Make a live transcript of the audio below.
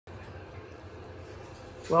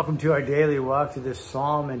Welcome to our daily walk through this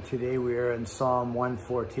psalm, and today we are in Psalm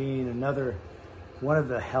 114, another one of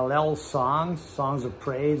the Hallel songs of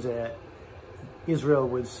praise that Israel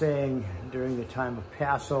would sing during the time of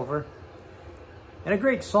Passover. And a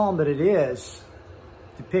great psalm that it is,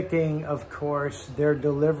 depicting, of course, their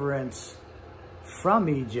deliverance from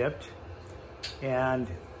Egypt. And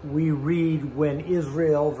we read when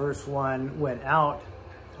Israel, verse 1, went out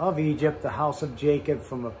of Egypt, the house of Jacob,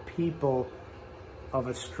 from a people of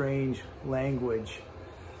a strange language.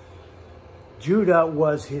 Judah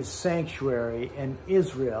was his sanctuary, and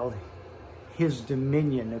Israel his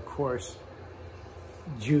dominion. Of course,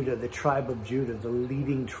 Judah, the tribe of Judah, the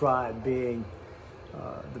leading tribe, being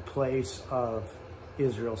the place of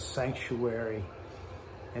Israel's sanctuary.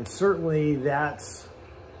 And certainly that's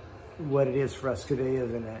what it is for us today,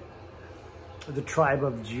 isn't it? The tribe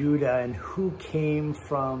of Judah. And who came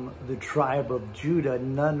from the tribe of Judah?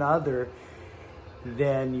 None other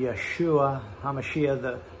than Yeshua HaMashiach,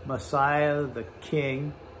 the Messiah, the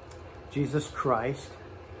King, Jesus Christ.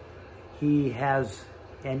 He has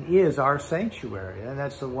and is our sanctuary, and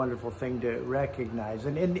that's a wonderful thing to recognize.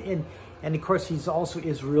 And of course, he's also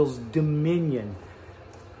Israel's dominion.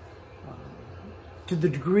 To the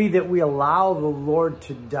degree that we allow the Lord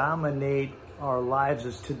to dominate our lives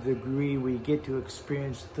is to the degree we get to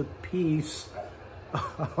experience the peace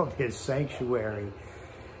of his sanctuary.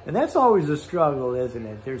 And that's always a struggle, isn't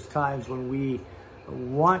it? There's times when we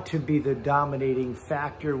want to be the dominating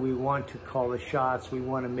factor. We want to call the shots. We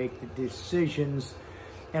want to make the decisions.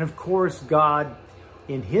 And of course, God,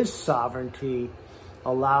 in his sovereignty,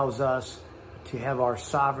 allows us to have our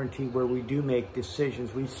sovereignty where we do make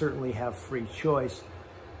decisions. We certainly have free choice.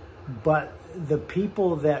 But the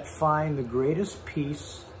people that find the greatest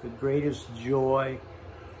peace, the greatest joy,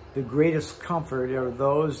 the greatest comfort are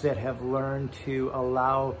those that have learned to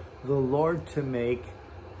allow the Lord to make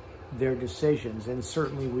their decisions. And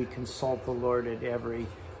certainly we consult the Lord at every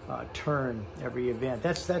turn, every event.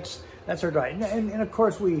 That's our right. And of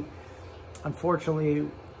course, unfortunately,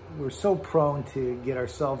 we're so prone to get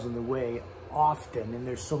ourselves in the way often. And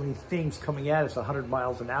there's so many things coming at us 100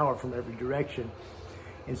 miles an hour from every direction.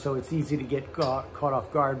 And so it's easy to get caught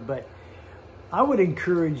off guard. But I would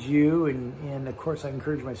encourage you, and of course I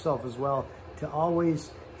encourage myself as well, to always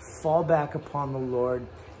fall back upon the Lord,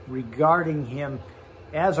 regarding him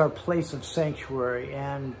as our place of sanctuary,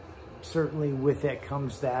 and certainly with that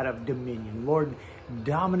comes that of dominion. Lord,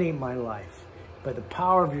 dominate my life by the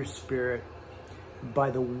power of your Spirit, by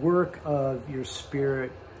the work of your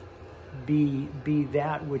Spirit. Be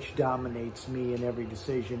that which dominates me in every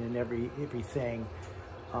decision and everything.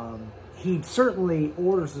 He certainly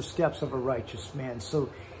orders the steps of a righteous man.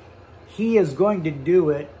 So he is going to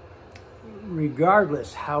do it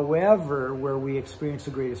regardless. However, where we experience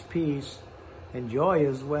the greatest peace and joy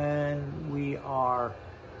is when we are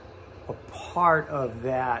a part of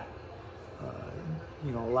that,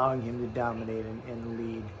 allowing him to dominate and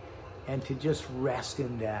lead, and to just rest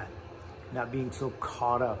in that, not being so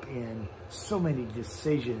caught up in so many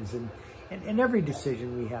decisions. And every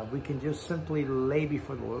decision we have, we can just simply lay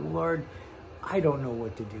before the Lord. Lord, I don't know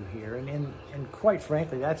what to do here. And quite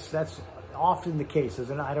frankly, that's often the case,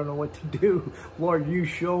 isn't it? I don't know what to do. Lord, you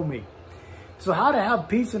show me. So how to have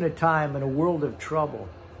peace in a time in a world of trouble.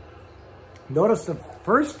 Notice the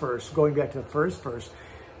first verse, going back to the first verse,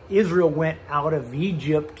 Israel went out of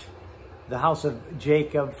Egypt, the house of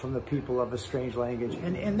Jacob, from the people of a strange language.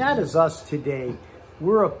 And that is us today.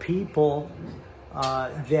 We're a people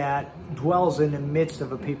that dwells in the midst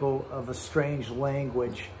of a people of a strange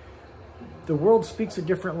language. The world speaks a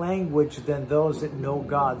different language than those that know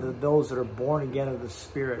God, those that are born again of the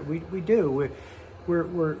Spirit. We do.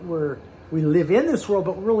 We live in this world,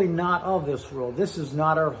 but really not of this world. This is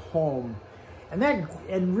not our home.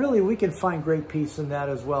 And really we can find great peace in that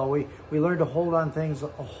as well. We learn to hold on things a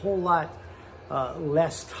whole lot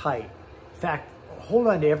less tight. In fact, hold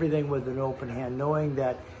on to everything with an open hand, knowing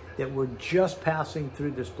that we're just passing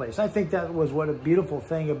through this place. I think that was what a beautiful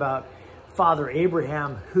thing about Father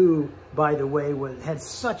Abraham, who, by the way, had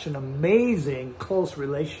such an amazing close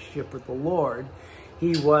relationship with the Lord.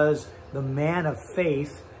 He was the man of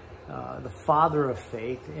faith, the father of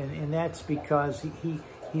faith, and that's because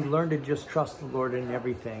he learned to just trust the Lord in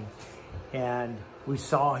everything. And we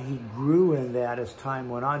saw he grew in that as time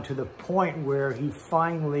went on, to the point where he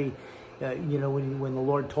finally, when the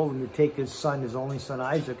Lord told him to take his son, his only son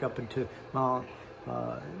Isaac, up into Mount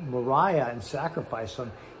Moriah and sacrifice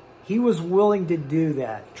him, he was willing to do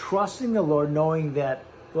that, trusting the Lord, knowing that,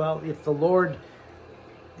 well, if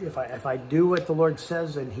I do what the Lord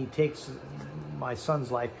says and he takes my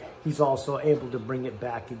son's life, he's also able to bring it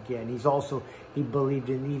back again. He believed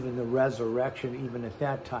in even the resurrection, even at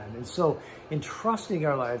that time. And so entrusting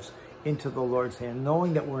our lives into the Lord's hand,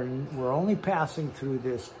 knowing that we're only passing through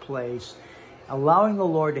this place, allowing the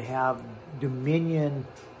Lord to have dominion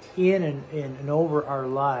in and over our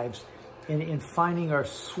lives, and in finding our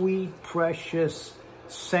sweet, precious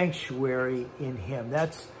sanctuary in him.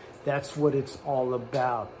 That's what it's all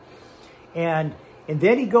about. And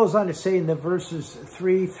then he goes on to say in the verses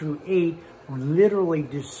 3 through 8, literally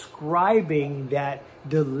describing that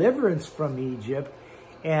deliverance from Egypt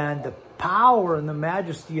and the power and the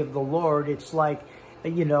majesty of the Lord. It's like,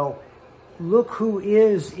 you know, look who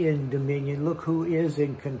is in dominion, look who is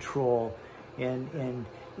in control. And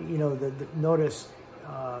you know, notice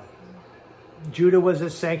Judah was a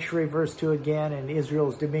sanctuary, verse 2 again, and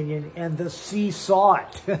Israel's dominion, and the sea saw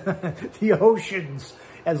it. The oceans,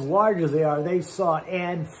 as large as they are, they saw it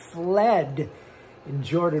and fled, and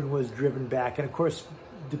Jordan was driven back. And of course,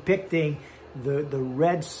 depicting the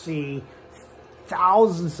Red Sea,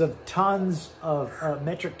 thousands of tons of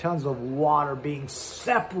metric tons of water being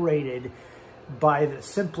separated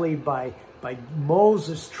simply by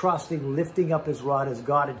Moses trusting, lifting up his rod as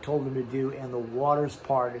God had told him to do, and the waters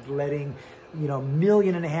parted, letting, you know, 1.5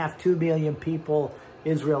 million, 2 million people,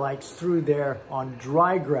 Israelites, through there on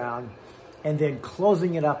dry ground, and then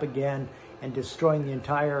closing it up again and destroying the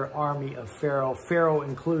entire army of Pharaoh, Pharaoh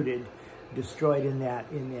included, destroyed in that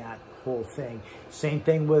whole thing. Same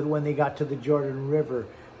thing with when they got to the Jordan River.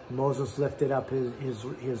 Moses lifted up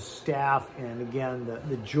his staff, and again,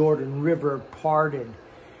 the Jordan River parted.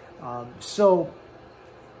 So,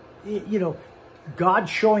 you know, God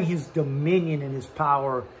showing his dominion and his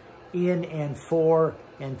power in and for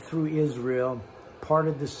and through Israel,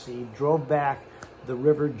 parted the sea, drove back the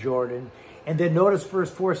river Jordan. And then notice verse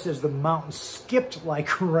 4 says the mountains skipped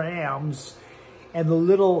like rams and the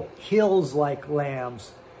little hills like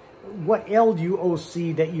lambs. What ailed you, O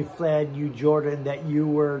sea, that you fled, you Jordan, that you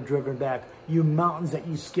were driven back, you mountains that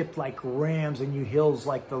you skipped like rams, and you hills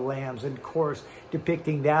like the lambs? And of course,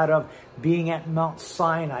 depicting that of being at Mount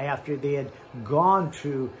Sinai after they had gone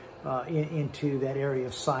to into that area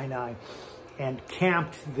of Sinai and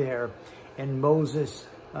camped there. And Moses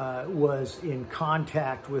was in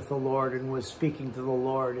contact with the Lord and was speaking to the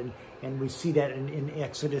Lord. And we see that in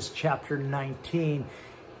Exodus chapter 19.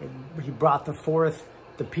 And he brought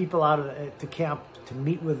the people out of the camp to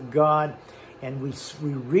meet with God. And we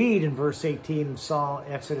read in verse 18,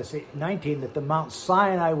 Exodus 19, that the Mount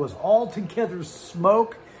Sinai was altogether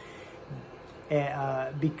smoke,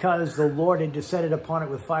 because the Lord had descended upon it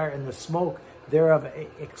with fire, and the smoke thereof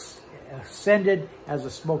ascended as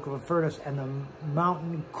the smoke of a furnace, and the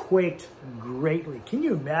mountain quaked greatly. Can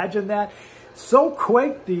you imagine that? So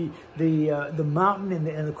quaked the mountain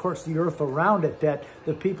and of course the earth around it, that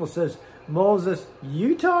the people says, Moses,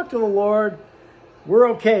 you talk to the Lord.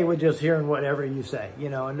 We're okay with just hearing whatever you say. You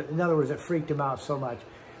know, in other words, it freaked him out so much.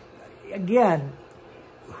 Again,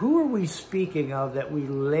 who are we speaking of that we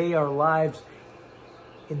lay our lives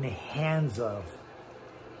in the hands of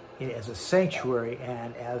as a sanctuary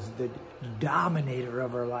and as the dominator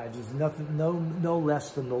of our lives? Is nothing, no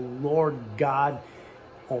less than the Lord God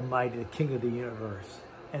Almighty, the King of the universe.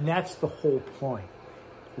 And that's the whole point.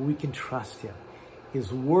 We can trust him.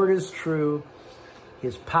 His word is true.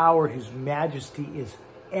 His power, his majesty is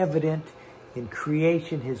evident in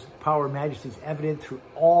creation. His power and majesty is evident through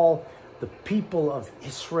all the people of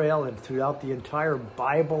Israel and throughout the entire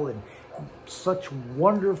Bible, and such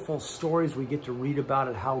wonderful stories we get to read about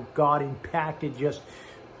it, how God impacted just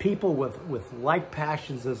people with like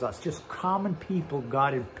passions as us, just common people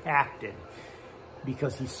God impacted,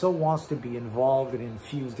 because he so wants to be involved and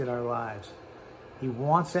infused in our lives. He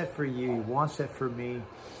wants that for you. He wants that for me.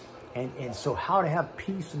 And so how to have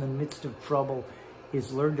peace in the midst of trouble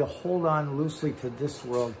is learn to hold on loosely to this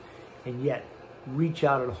world and yet reach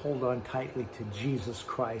out and hold on tightly to Jesus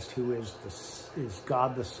Christ, who is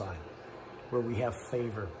God the Son, where we have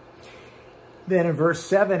favor. Then in verse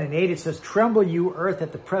 7 and 8, it says, tremble, you earth,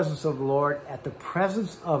 at the presence of the Lord, at the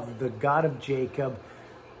presence of the God of Jacob,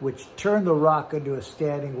 which turned the rock into a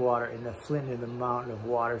standing water and the flint in the mountain of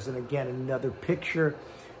waters. And again, another picture.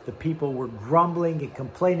 The people were grumbling and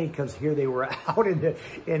complaining because here they were out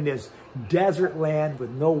in this desert land with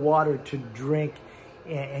no water to drink.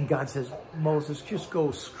 And God says, Moses, just go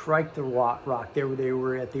strike the rock. There they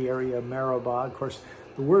were at the area of Meribah. Of course,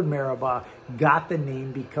 the word Meribah got the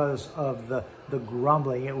name because of the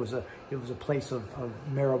grumbling. It was a place of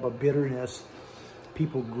Meribah, bitterness,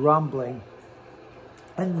 people grumbling.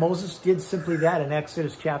 And Moses did simply that in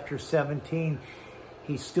Exodus chapter 17.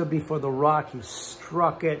 He stood before the rock, he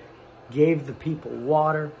struck it, gave the people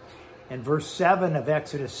water. And verse 7 of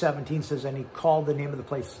Exodus 17 says, and he called the name of the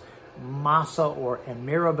place Massa or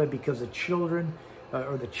Meribah, because the children,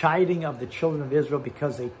 or the chiding of the children of Israel,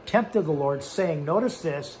 because they tempted the Lord, saying, notice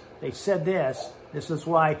this, they said this is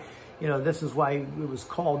why, this is why it was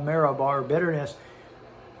called Meribah, or bitterness.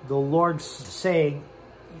 The Lord saying,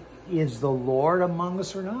 is the Lord among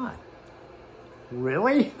us or not?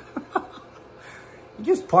 Really? He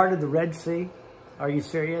just parted the Red Sea? Are you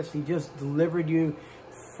serious? He just delivered you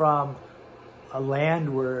from a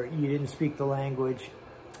land where you didn't speak the language.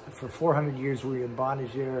 For 400 years we were in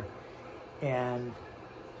bondage there. And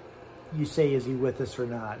you say, is he with us or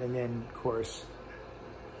not? And then, of course,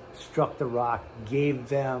 struck the rock, gave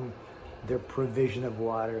them their provision of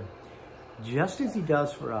water, just as he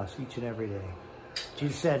does for us each and every day.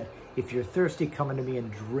 Jesus said, if you're thirsty, come unto me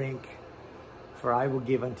and drink, for I will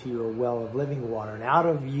give unto you a well of living water, and out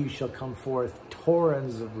of you shall come forth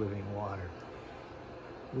torrents of living water.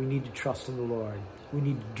 We need to trust in the Lord. We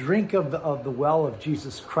need to drink of the well of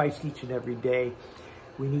Jesus Christ each and every day.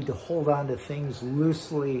 We need to hold on to things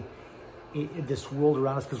loosely in this world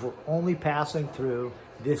around us, because we're only passing through.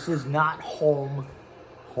 This is not home.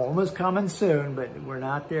 Home is coming soon, but we're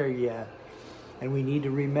not there yet. And we need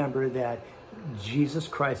to remember that Jesus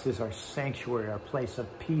Christ is our sanctuary, our place of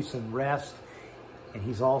peace and rest. And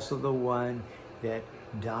he's also the one that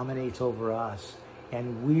dominates over us.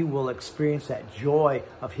 And we will experience that joy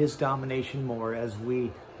of his domination more as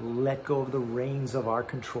we let go of the reins of our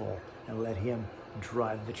control and let him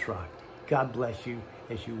drive the truck. God bless you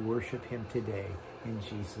as you worship him today. In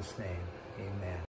Jesus' name, amen.